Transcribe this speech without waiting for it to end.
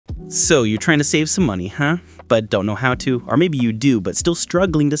So you're trying to save some money, huh? But don't know how to, or maybe you do, but still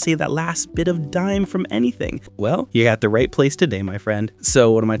struggling to save that last bit of dime from anything. Well, you're at the right place today, my friend.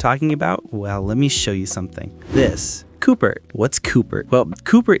 So what am I talking about? Well, let me show you something. This. Coupert. What's Coupert? Well,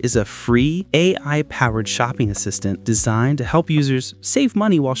 Coupert is a free AI-powered shopping assistant designed to help users save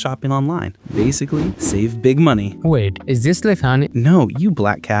money while shopping online. Basically, save big money. Wait, is this like honey? No, you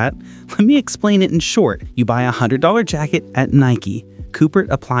black cat. Let me explain it in short. You buy a $100 jacket at Nike.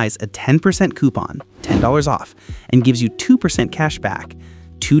 Coupert applies a 10% coupon, $10 off, and gives you 2% cash back,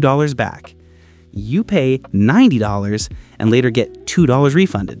 $2 back. You pay $90 and later get $2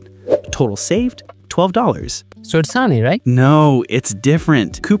 refunded. Total saved, $12. So it's honey, right? No, it's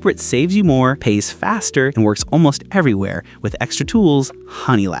different. Coupert saves you more, pays faster, and works almost everywhere with extra tools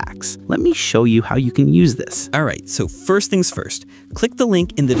Honey lacks. Let me show you how you can use this. All right, so first things first, click the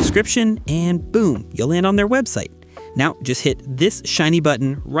link in the description and boom, you'll land on their website. Now just hit this shiny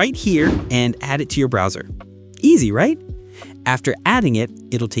button right here and add it to your browser. Easy, right? After adding it,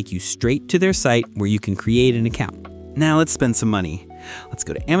 it'll take you straight to their site where you can create an account. Now let's spend some money. Let's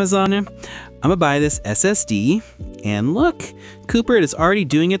go to Amazon. I'm gonna buy this SSD, and look, Coupert is already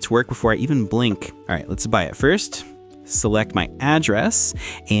doing its work before I even blink. All right, let's buy it first. Select my address,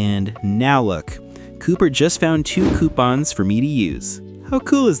 and now look, Coupert just found 2 coupons for me to use. How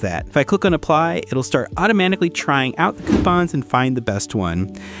cool is that? If I click on apply, it'll start automatically trying out the coupons and find the best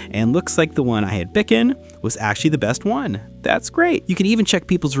one. And looks like the one I had picking was actually the best one. That's great. You can even check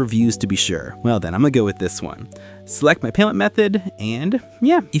people's reviews to be sure. Well then, I'm gonna go with this one. Select my payment method, and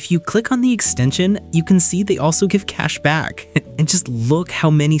yeah. If you click on the extension, you can see they also give cash back. And just look how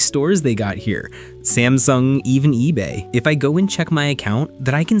many stores they got here. Samsung, even eBay. If I go and check my account,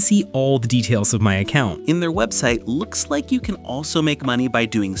 then I can see all the details of my account. In their website, looks like you can also make money by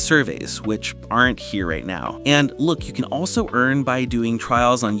doing surveys, which aren't here right now. And look, you can also earn by doing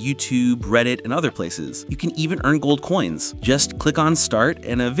trials on YouTube, Reddit, and other places. You can even earn gold coins. Just click on start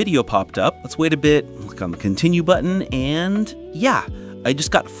and a video popped up. Let's wait a bit, click on the continue button, and yeah. I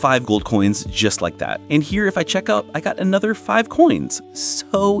just got 5 gold coins just like that. And here, if I check out, I got another 5 coins.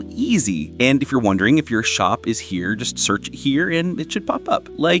 So easy. And if you're wondering if your shop is here, just search here and it should pop up.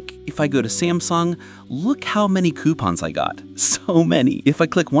 Like if I go to Samsung, look how many coupons I got. So many. If I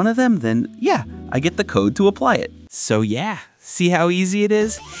click one of them, then yeah, I get the code to apply it. So yeah, see how easy it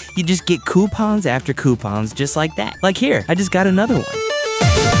is? You just get coupons after coupons just like that. Like here, I just got another one.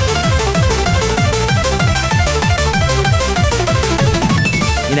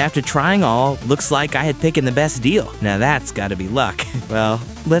 And after trying all, looks like I had picked the best deal. Now that's gotta be luck. Well,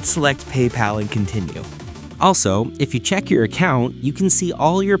 let's select PayPal and continue. Also, if you check your account, you can see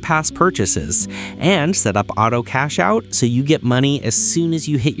all your past purchases and set up auto cash out so you get money as soon as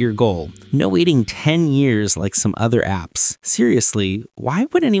you hit your goal. No waiting 10 years like some other apps. Seriously, why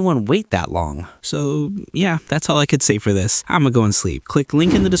would anyone wait that long? So yeah, that's all I could say for this. I'm gonna go and sleep. Click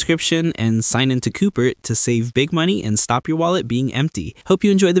link in the description and sign into Coupert to save big money and stop your wallet being empty. Hope you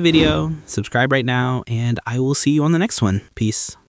enjoyed the video. Subscribe right now and I will see you on the next one. Peace.